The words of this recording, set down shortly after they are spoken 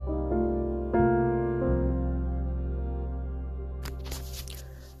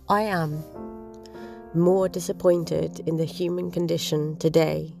I am more disappointed in the human condition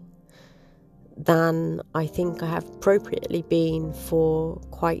today than I think I have appropriately been for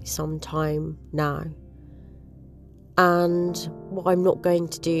quite some time now. And what I'm not going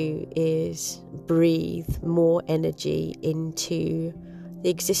to do is breathe more energy into the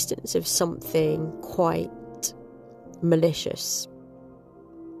existence of something quite malicious,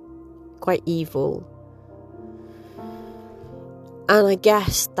 quite evil. And I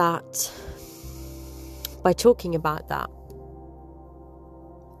guess that by talking about that,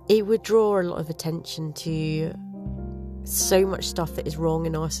 it would draw a lot of attention to so much stuff that is wrong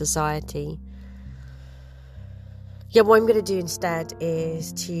in our society. Yeah, what I'm going to do instead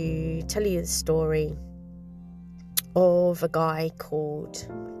is to tell you the story of a guy called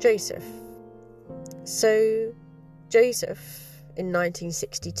Joseph. So, Joseph, in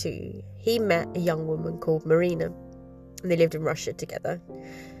 1962, he met a young woman called Marina, and they lived in Russia together,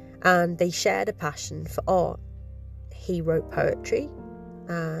 and they shared a passion for art. He wrote poetry,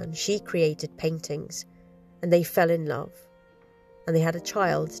 and she created paintings, and they fell in love, and they had a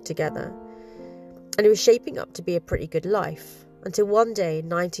child together. And it was shaping up to be a pretty good life, until one day in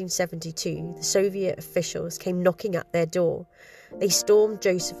 1972, the Soviet officials came knocking at their door. They stormed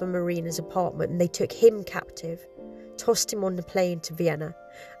Joseph and Marina's apartment, and they took him captive, tossed him on the plane to Vienna,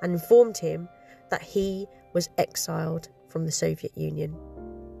 and informed him that he was exiled from the Soviet Union.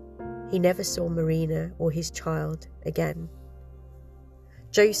 He never saw Marina or his child again.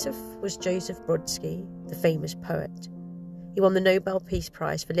 Joseph was Joseph Brodsky, the famous poet. He won the Nobel Peace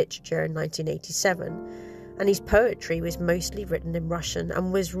Prize for Literature in 1987, and his poetry was mostly written in Russian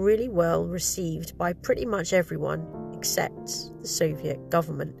and was really well received by pretty much everyone except the Soviet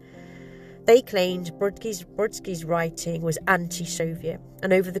government. They claimed Brodsky's writing was anti-Soviet,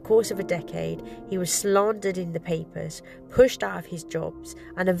 and over the course of a decade, he was slandered in the papers, pushed out of his jobs,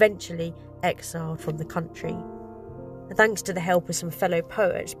 and eventually exiled from the country. And thanks to the help of some fellow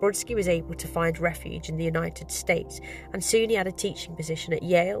poets, Brodsky was able to find refuge in the United States, and soon he had a teaching position at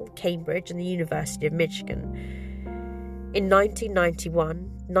Yale, Cambridge, and the University of Michigan. In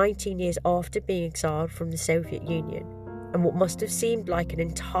 1991, 19 years after being exiled from the Soviet Union, and what must have seemed like an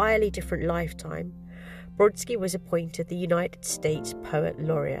entirely different lifetime, Brodsky was appointed the United States Poet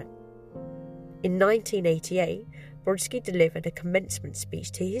Laureate. In 1988, Brodsky delivered a commencement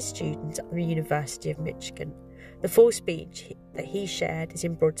speech to his students at the University of Michigan. The full speech that he shared is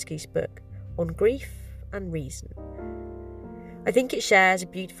in Brodsky's book, On Grief and Reason. I think it shares a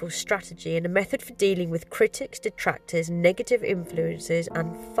beautiful strategy and a method for dealing with critics, detractors, negative influences,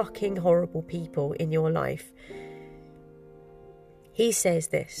 and fucking horrible people in your life. He says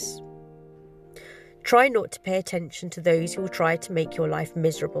this: try not to pay attention to those who will try to make your life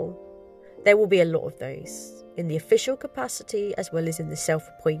miserable. There will be a lot of those, in the official capacity as well as in the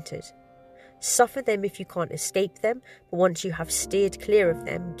self-appointed. Suffer them if you can't escape them, but once you have steered clear of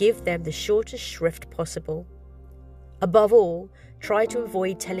them, give them the shortest shrift possible. Above all, try to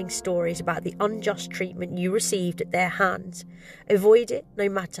avoid telling stories about the unjust treatment you received at their hands. Avoid it no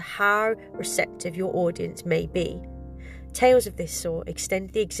matter how receptive your audience may be. Tales of this sort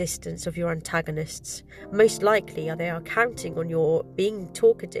extend the existence of your antagonists. Most likely they are counting on your being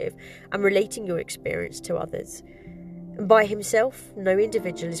talkative and relating your experience to others. And by himself, no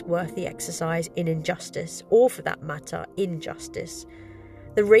individual is worth the exercise in injustice, or for that matter, injustice.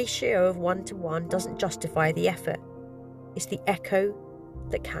 The ratio of 1-to-1 doesn't justify the effort. It's the echo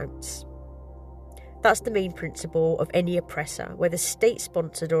that counts. That's the main principle of any oppressor, whether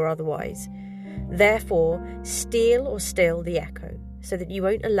state-sponsored or otherwise. Therefore, steal or still the echo, so that you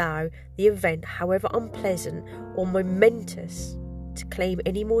won't allow the event, however unpleasant or momentous, to claim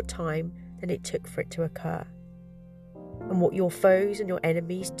any more time than it took for it to occur. And what your foes and your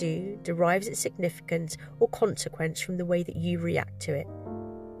enemies do derives its significance or consequence from the way that you react to it.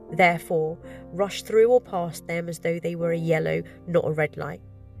 Therefore, rush through or past them as though they were a yellow, not a red light.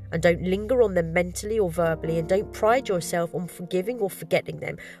 And don't linger on them mentally or verbally, and don't pride yourself on forgiving or forgetting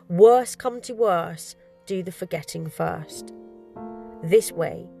them. Worse come to worse, do the forgetting first. This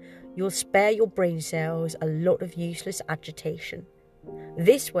way, you'll spare your brain cells a lot of useless agitation.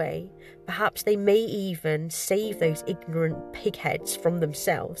 This way, perhaps they may even save those ignorant pigheads from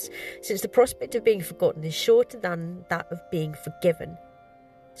themselves, since the prospect of being forgotten is shorter than that of being forgiven.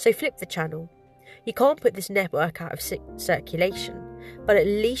 So flip the channel. You can't put this network out of circulation, but at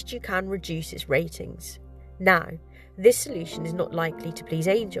least you can reduce its ratings. Now, this solution is not likely to please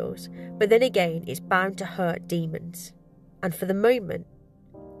angels, but then again it's bound to hurt demons. And for the moment,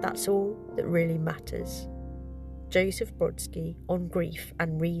 that's all that really matters. Joseph Brodsky, On Grief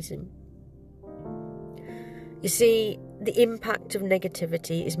and Reason. You see, the impact of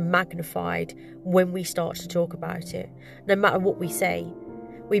negativity is magnified when we start to talk about it. No matter what we say,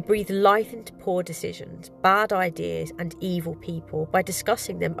 we breathe life into poor decisions, bad ideas, and evil people by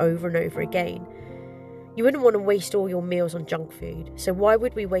discussing them over and over again. You wouldn't want to waste all your meals on junk food, so why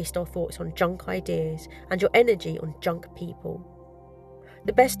would we waste our thoughts on junk ideas and your energy on junk people?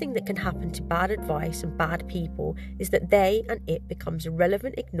 The best thing that can happen to bad advice and bad people is that they and it becomes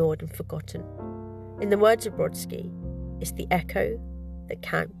irrelevant, ignored, and forgotten. In the words of Brodsky, it's the echo that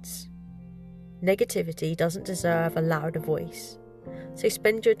counts. Negativity doesn't deserve a louder voice, so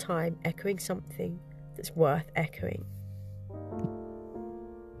spend your time echoing something that's worth echoing.